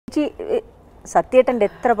സത്യേട്ടൻ്റെ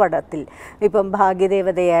എത്ര പടത്തിൽ ഇപ്പം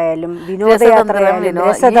ഭാഗ്യദേവതയായാലും വിനോദയാത്രയായാലും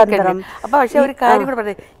രസതന്ത്രം, അപ്പം പക്ഷെ ഒരു കാര്യം കൂടെ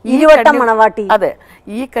പറയാം, ഇരുവട്ടം മണവാട്ടി, അതെ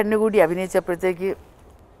ഈ കണ്ണുകൂടി അഭിനയിച്ചപ്പോഴത്തേക്ക്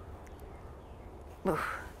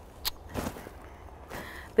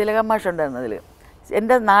തിലകൻ മാഷ് ഉണ്ടായിരുന്നു അതിൽ.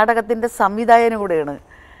 എൻ്റെ നാടകത്തിൻ്റെ സംവിധായകനും കൂടെയാണ്.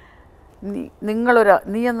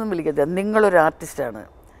 നീയൊന്നും വിളിക്കത്തില്ല, നിങ്ങളൊരു ആർട്ടിസ്റ്റാണ്,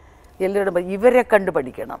 എല്ലാവരും ഇവരെ കണ്ട്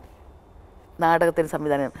പഠിക്കണം. നാടകത്തിന്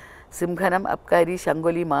സംവിധാനം സിംഹനം, അബ്കാരി,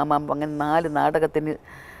 ശങ്കൊലി, മാമാമ്പം, അങ്ങനെ 4 നാടകത്തിന്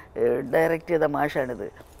ഡയറക്റ്റ് ചെയ്ത മാഷാണിത്.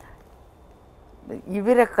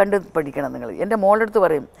 ഇവരെ കണ്ട് പഠിക്കണം നിങ്ങൾ. എൻ്റെ മോളുടെ അടുത്ത്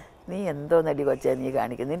പറയും, നീ എന്തോ നടി കൊച്ചാ നീ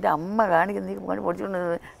കാണിക്കുന്നത്, നിൻ്റെ അമ്മ കാണിക്കുന്നത്, നീ പഠിച്ചുകൊണ്ട്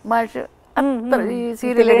മാഷ് അത്ര ഈ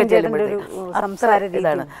സീരിയലൊക്കെ ചെല്ലുമ്പോഴത്തേക്ക്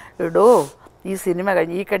ഇതാണ്. എടോ ഈ സിനിമ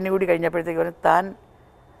കഴിഞ്ഞ് ഈ കണ്ണുകൂടി കഴിഞ്ഞപ്പോഴത്തേക്ക് പറയും, താൻ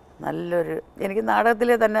നല്ലൊരു, എനിക്ക്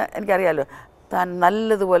നാടകത്തിലെ തന്നെ എനിക്കറിയാമല്ലോ, താൻ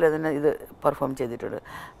നല്ലതുപോലെ തന്നെ ഇത് പെർഫോം ചെയ്തിട്ടുണ്ട്,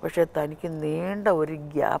 പക്ഷേ തനിക്ക് നീണ്ട ഒരു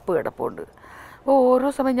ഗ്യാപ്പ് കിടപ്പുണ്ട്. അപ്പോൾ ഓരോ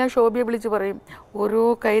സമയം ഞാൻ ശോഭയെ വിളിച്ച് പറയും, ഓരോ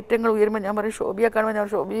കയറ്റങ്ങൾ ഉയരുമ്പോൾ ഞാൻ പറയും, ശോഭയെ കാണുമ്പോൾ ഞാൻ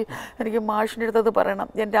ശോഭി എനിക്ക് മാഷിൻ്റെ അടുത്തത് പറയണം,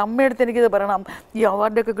 എൻ്റെ അമ്മയടുത്ത് എനിക്കിത് പറയണം. ഈ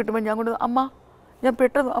അവാർഡൊക്കെ കിട്ടുമ്പോൾ ഞാൻ കൊണ്ട് അമ്മ ഞാൻ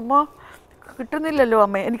പെട്ടെന്ന് അമ്മ കിട്ടുന്നില്ലല്ലോ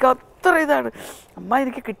അമ്മ, എനിക്ക് അത്ര ഇതാണ് അമ്മ,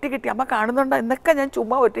 എനിക്ക് കിട്ടി അമ്മ കാണുന്നുണ്ടോ എന്നൊക്കെ ഞാൻ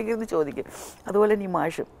ചുമ്മാ ഒറ്റയ്ക്കിരുന്ന് ചോദിക്കും. അതുപോലെ നീ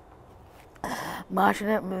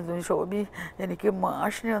മാഷിനെ ശോഭി എനിക്ക്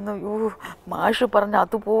മാഷിനെ ഒന്ന് മാഷ് പറഞ്ഞ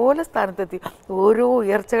അതുപോലെ സ്ഥാനത്തെത്തി. ഓരോ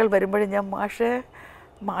ഉയർച്ചകൾ വരുമ്പോഴും ഞാൻ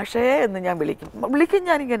മാഷേ എന്ന് ഞാൻ വിളിക്കും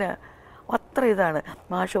ഞാനിങ്ങനെ, അത്ര ഇതാണ്.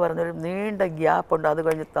 മാഷ് പറഞ്ഞൊരു നീണ്ട ഗ്യാപ്പുണ്ട്, അത്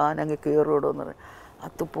കഴിഞ്ഞ് താൻ അങ്ങ് കയറുകൂടോ എന്ന് പറയും.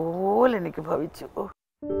 അതുപോലെ എനിക്ക് ഭവിച്ചു.